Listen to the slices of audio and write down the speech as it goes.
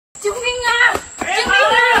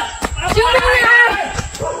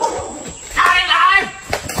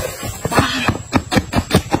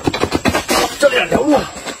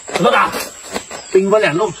分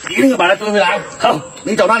两路，一定要把他追回来。好，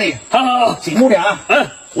你走那里。好，醒目点啊。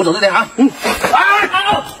我走这边啊。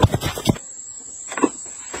好。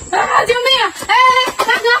救命啊！大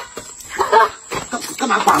哥，干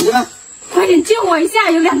嘛绑着呢？快点救我一下！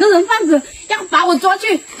有2个人贩子要把我抓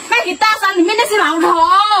去卖给大山里面那些老头。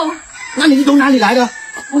那你是从哪里来的？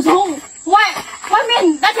我从外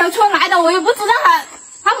面那条村来的，我也不知道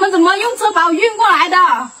他们怎么用车把我运过来的。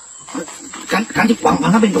赶紧往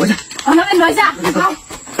那边躲一下。往那边躲一下。好。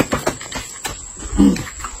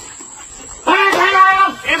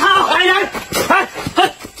别跑！来人！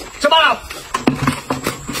什么？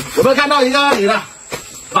有没有看到一个女的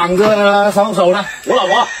绑着双手的？我老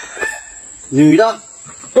婆。女的？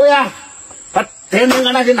对呀，她天天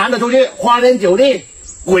跟那些男的出去花天酒地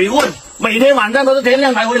鬼混，每天晚上都是天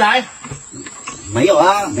亮才回来。没有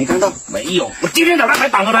啊，没看到。没有，我今天早上才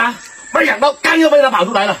绑着她，没想到刚又被她跑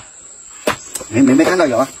出来了。没看到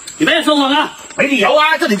有啊？你没有说谎啊？没理由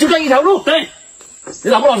啊，这里就这一条路。对，你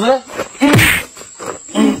老不老实？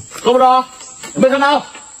多不多？有没有看到？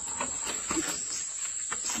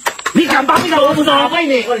你敢把这个我不说，喂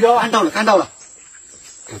你！我跟你说，看到了。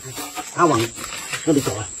他往这里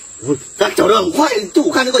走了，他走得很快，就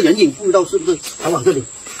我看那个人影，不知道是不是他往这里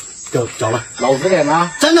走了。老实点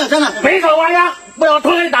啊！真的，没手弯呀，不然我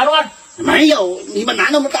推你打断。没有，你们拿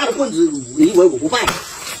那么大的棍子，你以为我不怕？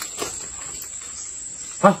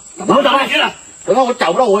好，我找去了。等到我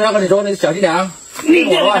找不到，我要跟你说，你小心点啊！你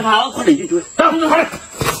别跑，快点去追！快点！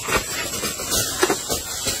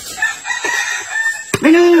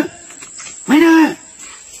美女，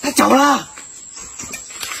他走了。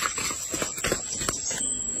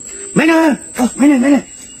美女，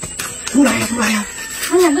出来呀！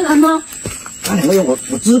他2个人吗？他2个人，我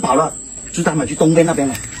支跑了，是他们去东边那边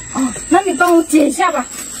了。哦，那你帮我解一下吧。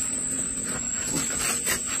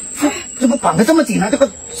怎么绑得这么紧啊？这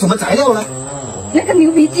个什么材料呢？那个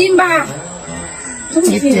牛皮筋吧。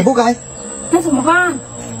解不开。那怎么办？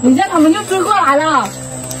等下他们就追过来了。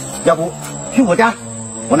要不去我家，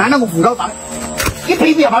我拿那个斧头把一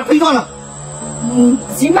劈把它劈断了。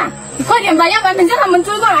行吧，你快点吧，要不然等下他们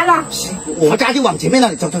追过来了。我们家就往前面那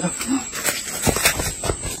里走。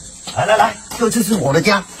来，这次是我的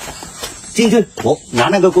家，进去我拿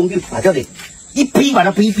那个工具把这里一劈把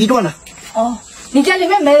它劈断了。哦，你家里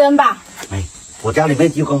面没人吧？没，我家里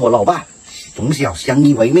面就跟我老爸从小相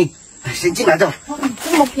依为命。先进来这。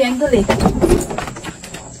这么偏这里。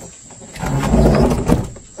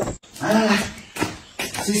来，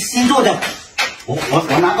先坐着。我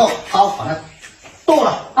拿个刀把它剁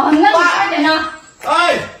了。哦，那你快点呢。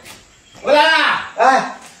哎，回来啦！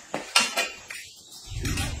哎，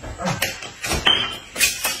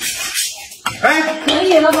可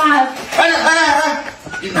以了吧？哎，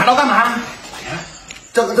你拿刀干嘛？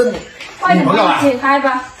这你快点帮我解开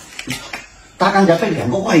吧。他刚才被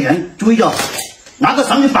2个坏人追着，拿个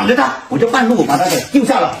绳子绑着他，我就半路把他给救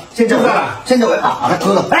下了。现在我要把他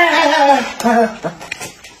割了。哎，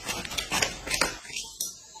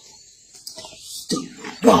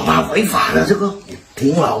我爸违法了，这个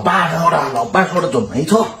听老爸说的，老爸说的准没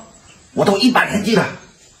错。我都100年纪了，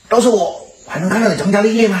要是我还能看到你成家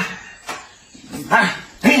立业吗？哎，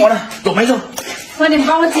听我的，准没错。快点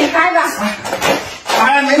帮我解开吧。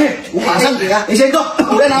哎，美女，我马上解啊！你先坐，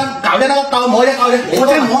我让他搞下那个刀磨一下，我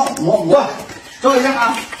先磨，坐一下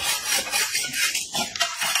啊！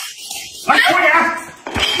来，快点！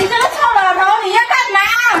你这个臭老头，你要干嘛？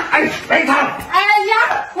哎，别吵！哎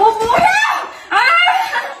呀，我不要！啊！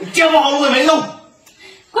你叫我好路也没用。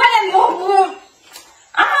快点，我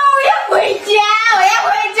要回家，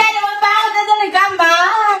你们把我在这里干嘛？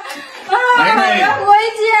我要回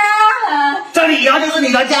家。这里以后就是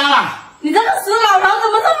你的家了。你这个死老头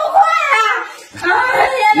怎么这么快啊！哎呀！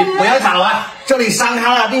你不要吵啊！这里伤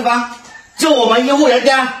他的地方，就我们医护人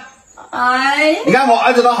家。哎，你看我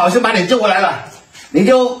儿子都好心把你救回来了，你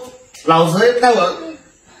就老实在我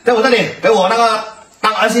这里给我那个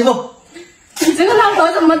当儿媳妇。你这个老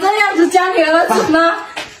头怎么这样子教你儿子呢？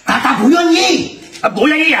他不愿意，不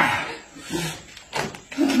愿意啊！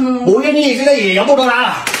不愿意，现在也由不得他了。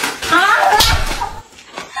啊！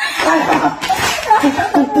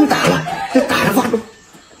不打了，这打的话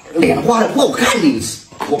脸花的不好看你，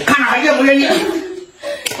我看还愿不愿意？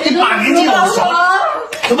这把年纪了，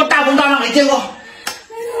什么大风大浪没见过？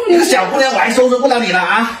你个小姑娘，我还收拾不了你了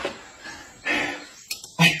啊！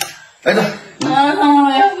哎，儿子，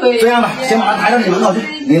这样吧，先把他抬到你门口去，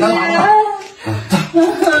你那个马路。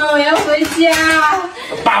我要回家，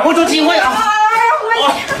把握住机会啊！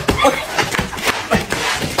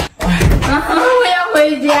我要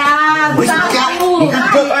回家，回什么家？你看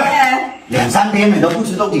这2、3天你都不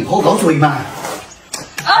吃东西，喝口水嘛。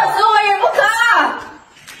20我也不渴。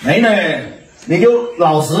美女，你就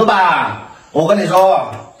老实吧。我跟你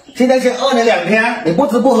说，现在先饿你2天，你不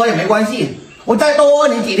吃不喝也没关系。我再多饿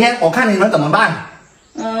你几天，我看你们怎么办。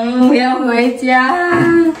我要回家。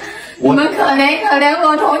你们可怜可怜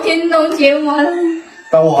我，同情同情我。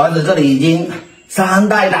到我儿子这里已经3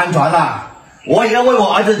代单传了，我也要为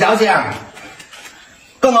我儿子着想。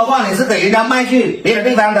更何况你是给人家卖去别的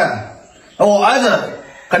地方的，我儿子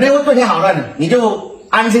肯定会对你好的，你就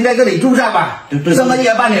安心在这里住下吧。对，剩个1、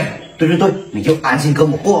2半年。对，你就安心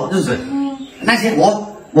跟我过日子。那些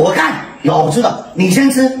我干有吃的，你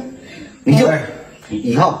先吃。你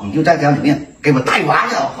以后你就在家里面给我带娃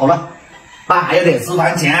就好了。爸还有点私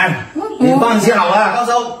房钱，你放心好了，到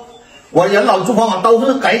时候我养老住房都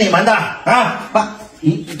是给你们的啊。爸，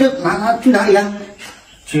你这拿去哪里啊？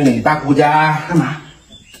去你大姑家干嘛？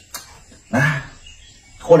啊，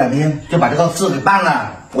过2天就把这个事给办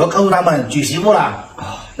了，我要告诉他们娶媳妇了。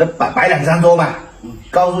那摆2、3桌吧，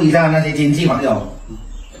告诉一下那些亲戚朋友。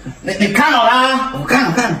你看好了啊？我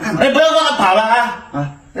看了。哎，不要让他跑了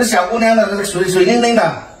啊！那小姑娘的水灵灵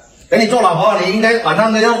的，给你做老婆，你应该晚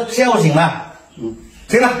上就笑醒了。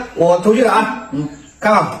行了，我出去了啊。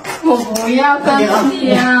看好。我不要跟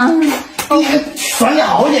你啊！管你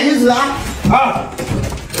好一点日子啊！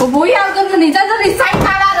我不要跟着你在这里山旮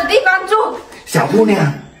旯的地方住。小姑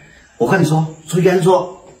娘，我跟你说，虽然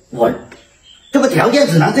说我这个条件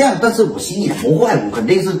只能这样，但是我心里不坏，我肯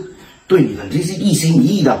定是对你肯定是一心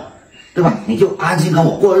一意的，对吧？你就安心跟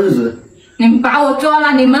我过日子。你们把我抓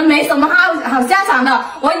了，你们没什么好下场的。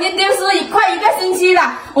我已经丢失快1个星期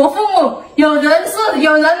了，我父母有人事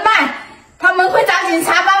有人脉，他们会找警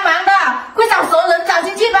察帮忙的，会找熟人找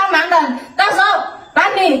亲戚帮忙的，到时候把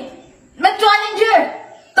你们抓进去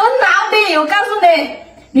蹲牢里。我告诉你，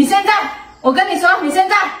你现在，我跟你说，你现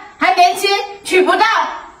在还年轻，娶不到，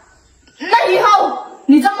那以后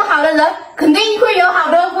你这么好的人，肯定会有好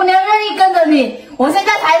多姑娘愿意跟着你。我现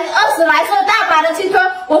在才20来岁，大把的青春，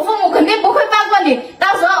我父母肯定不会放过你。到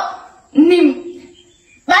时候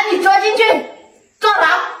把你抓进去坐牢，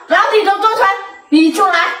牢底都坐穿，你出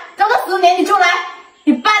来坐个10年，你出来，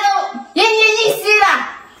你爸都奄奄一息了，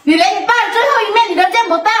你连你爸的最后一面你都见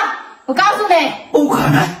不到。我告诉你，不可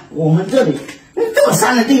能，我们这里这么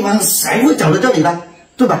山的地方，谁会走到这里来，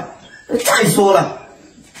对吧？再说了，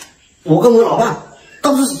我跟我老爸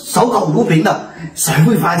都是守口如瓶的，谁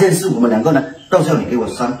会发现是我们2个呢？到时候你给我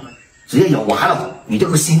生，只要有娃了，你这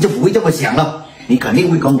个心就不会这么想了，你肯定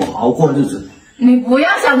会跟我好好过日子。你不要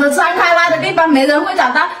想着山旮旯的地方没人会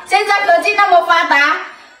找到，现在科技那么发达，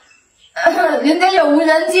人家有无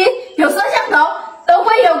人机，有摄像头，都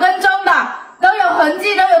会有跟踪的，都有痕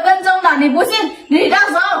迹，都有跟踪的。你不信，你到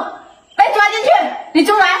时候被抓进去，你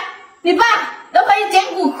出来，你爸都可以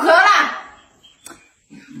捡骨壳了。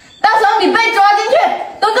到时候你被抓进去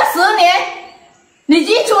蹲个10年，你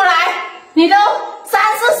一出来，你都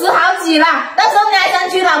30、40好几了，到时候你还想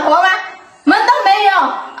娶老婆吗？门都没有，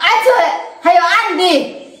而且还有案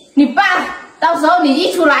底。你爸到时候你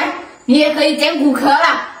一出来，你也可以捡骨壳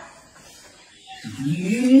了。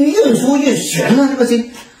你越说越悬了，这个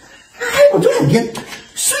心。哎，我这2天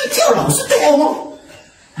睡觉老是做噩梦。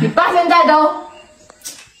你爸现在都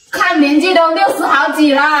看年纪都60好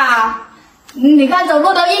几了，你看走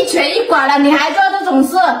路都一瘸一拐了，你还做这种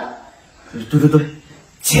事？对，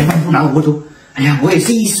千万不能糊涂。哎呀，我也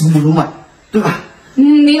是一时糊涂嘛，对吧？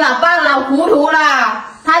你老爸老糊涂了，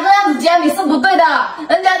他这样子教你是不对的。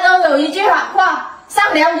人家都有一句话，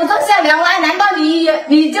上梁不正下梁歪，难道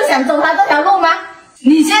你就想走他这条路吗？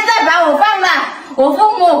你现在把我放了，我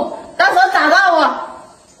父母到时候找到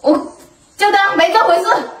我就当没这回事，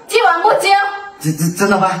既往不咎。真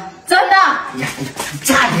的吗？真的。哎呀，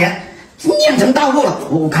差点酿成大祸了，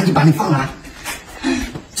我赶紧把你放了。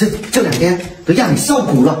这2天都让你受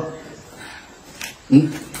苦了。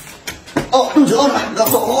肚子饿了，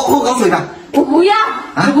喝口水吧。我不要，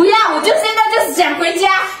我不要，我就现在就是想回家，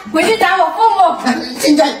回去找我父母。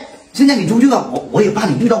现在你出去了，我也怕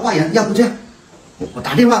你遇到坏人，要不这样，我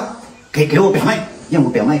打电话给我表妹，让我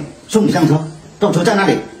表妹送你上车，到车站那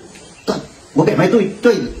里。我表妹对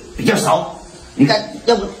比较熟，你看，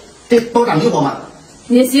要不多等一会儿嘛。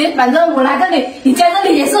也行，反正我来这里，你在这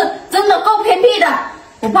里也是真的够偏僻的，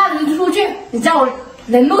我怕你出去，你叫我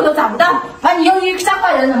连路都找不到，把你又遇上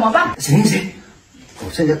坏人怎么办？行，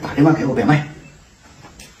我现在打电话给我表妹。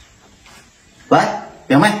喂，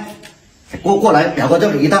表妹，过来表哥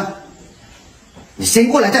这里一趟，你先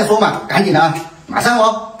过来再说嘛，赶紧的啊，马上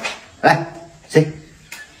哦。来，行。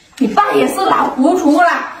你爸也是老糊涂了，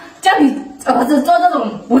叫你儿子做这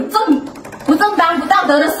种不正当不道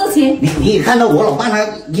德的事情。你也看到我老爸他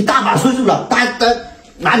一大把岁数了，他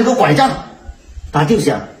拿着个拐杖，他就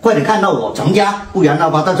想快点看到我成家，不然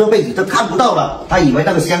的话他这辈子都看不到了。他以为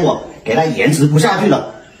那个香我给他延迟不下去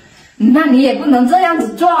了。那你也不能这样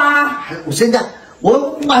子做啊！我现在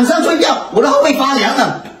我晚上睡觉我都会发凉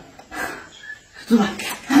的，是吧？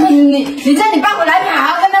你叫你爸回来，你好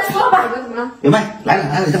好跟他说吧。有没来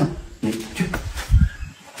了，这样你去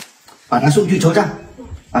把他送去车站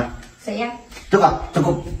啊。谁呀？这个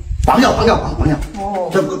朋友。哦，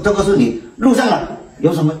这个是你路上了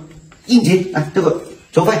有什么应急啊？这个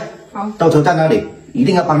车费，好，到车站那里一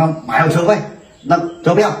定要帮他买好车费，那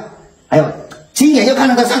车票，还有亲眼要看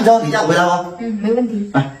到他上车，你再回来哦。没问题。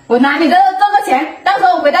来，我拿你的这个钱，到时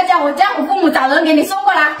候我回到家，我叫我父母找人给你送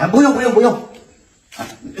过来。啊，不用，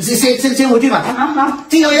先回去吧。好，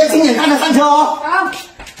记得要亲眼看他上车哦。好。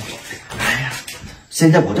哎呀，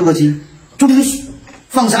现在我这个心终于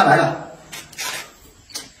放下来了。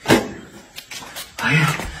哎呀，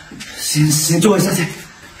先坐一下，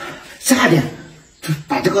差点就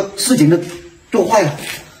把这个事情都做坏了。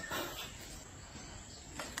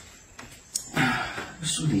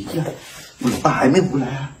梳理一下，我老爸还没回来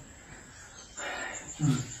啊。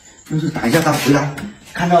要是等一下他回来，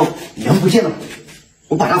看到人不见了，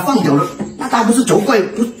我把他放走了，那他不是走怪，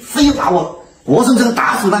不非要把我活生生的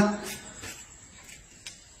打死吗？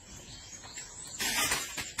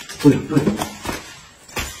对。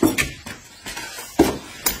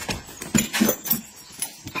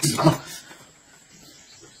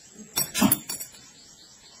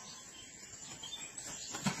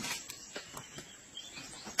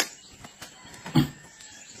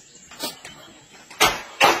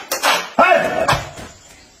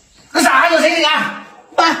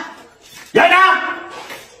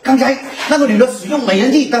刚才那个女的使用美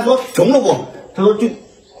人计，她说穷了我，她说去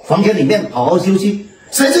房间里面好好休息。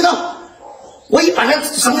谁知道我一把她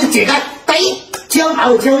绳子解开，她一敲把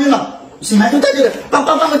我敲晕了，醒来就在这里，帮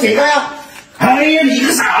我解开啊！哎呀，你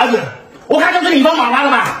个傻儿子，我看到是你帮妈妈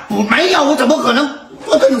了吧？我没有，我怎么可能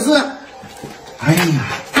做这种事呢？哎呀，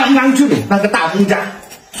刚刚去领那个大公家，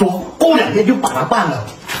说过2天就把它办了，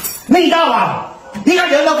没到啊！应该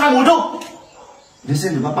人都看不住。你现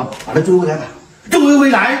在怎么把他追回来吧？追回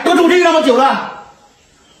来都出去那么久了，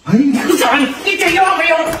哎，你个傻子，你嘴用没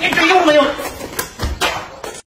有？你嘴用没有？